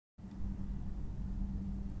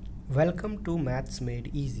Welcome to Maths Made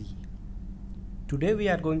Easy. Today we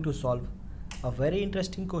are going to solve a very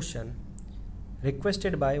interesting question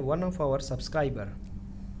requested by one of our subscriber.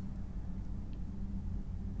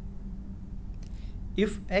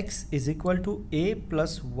 If x is equal to a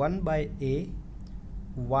plus 1 by a,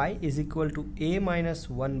 y is equal to a minus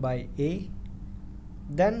 1 by a,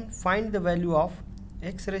 then find the value of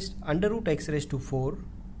under root x raised to 4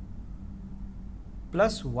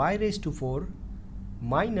 plus y raised to 4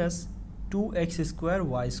 minus 2x square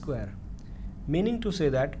y square, meaning to say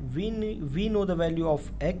that we know the value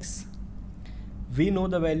of x, we know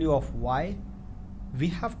the value of y, we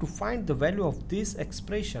have to find the value of this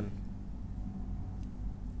expression.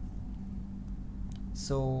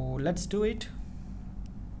 So let's do it.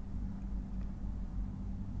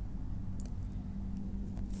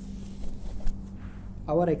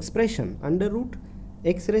 Our expression under root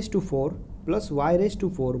x raised to 4 plus y raised to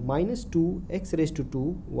 4 minus 2x raised to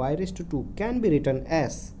 2 y raised to 2 can be written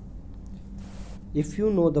as, if you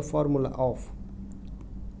know the formula of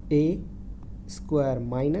a square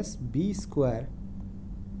minus b square,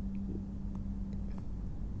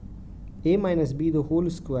 a minus b the whole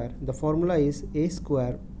square, the formula is a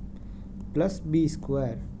square plus b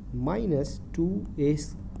square minus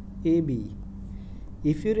 2ab.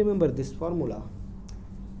 If you remember this formula,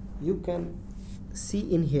 you can see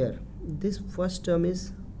in here, this first term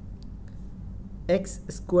is x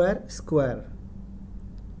square square,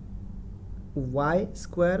 y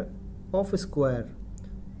square of square,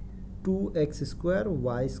 2x square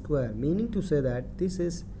y square, meaning to say that this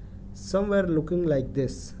is somewhere looking like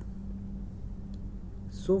this.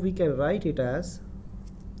 So we can write it as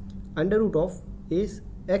under root of is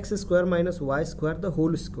x square minus y square the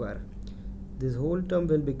whole square. This whole term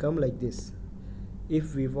will become like this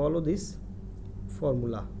if we follow this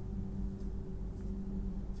formula.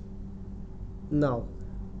 Now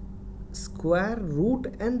square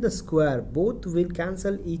root and the square both will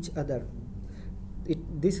cancel each other.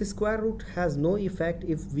 This square root has no effect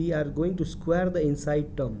if we are going to square the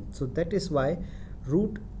inside term, so that is why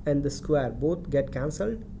root and the square both get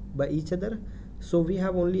cancelled by each other. So we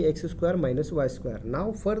have only x square minus y square.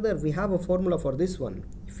 Now further we have a formula for this one.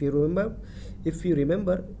 If you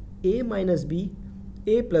remember a minus b,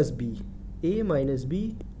 a plus b, a minus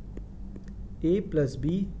b, a plus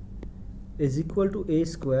b is equal to a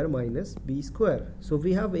square minus b square. So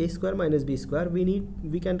we have a square minus b square,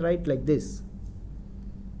 we can write like this.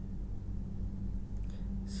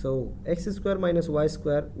 So x square minus y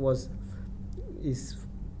square is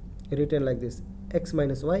written like this, x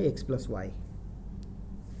minus y, x plus y.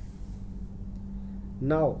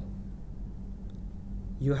 Now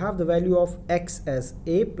you have the value of x as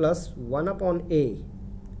a plus 1 upon a.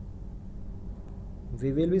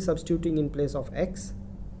 We will be substituting in place of x.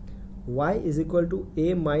 Y is equal to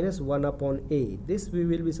a minus 1 upon a. This we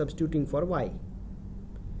will be substituting for y.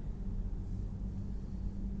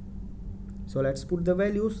 So let's put the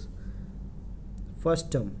values.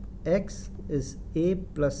 First term, x is a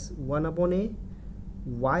plus 1 upon a,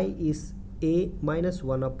 y is a minus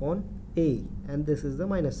 1 upon a, and this is the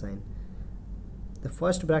minus sign. The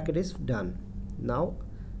first bracket is done. Now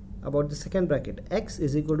about the second bracket, x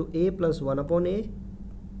is equal to a plus 1 upon a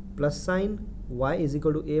plus sign, y is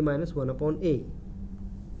equal to a minus 1 upon a.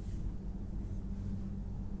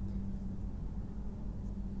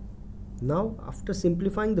 Now after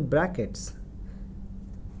simplifying the brackets,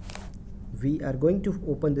 we are going to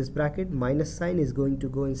open this bracket, minus sign is going to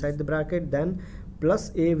go inside the bracket, then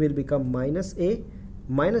plus a will become minus a,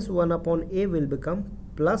 minus 1 upon a will become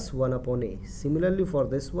plus 1 upon a. Similarly for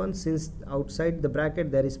this one, since outside the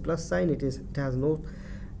bracket there is plus sign, it has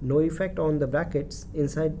no effect on the brackets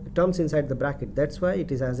inside terms inside the bracket. That's why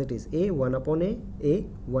it is as it is, a 1 upon a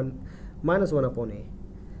 1 minus 1 upon a.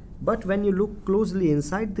 But when you look closely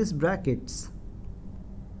inside these brackets,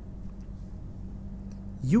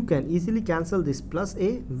 you can easily cancel this plus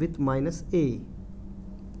a with minus a.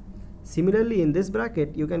 Similarly in this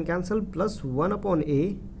bracket you can cancel plus 1 upon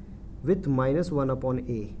a with minus 1 upon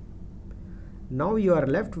a. Now you are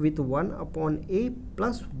left with 1 upon a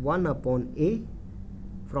plus 1 upon a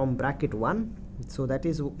from bracket 1. So that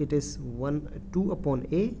is, it is 2 upon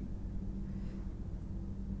a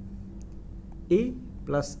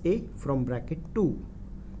plus a from bracket 2,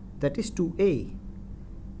 that is 2a.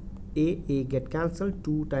 A get cancelled,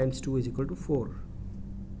 2 times 2 is equal to 4.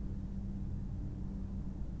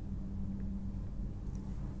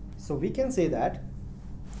 So we can say that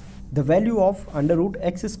the value of under root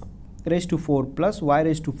x raised to 4 plus y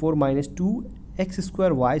raised to 4 minus 2x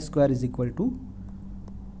square y square is equal to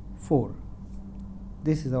 4.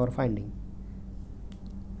 This is our finding.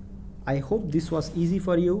 I hope this was easy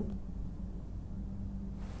for you.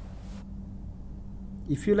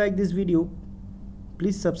 If you like this video,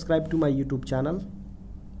 please subscribe to my YouTube channel,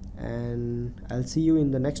 and I'll see you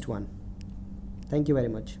in the next one. Thank you very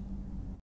much.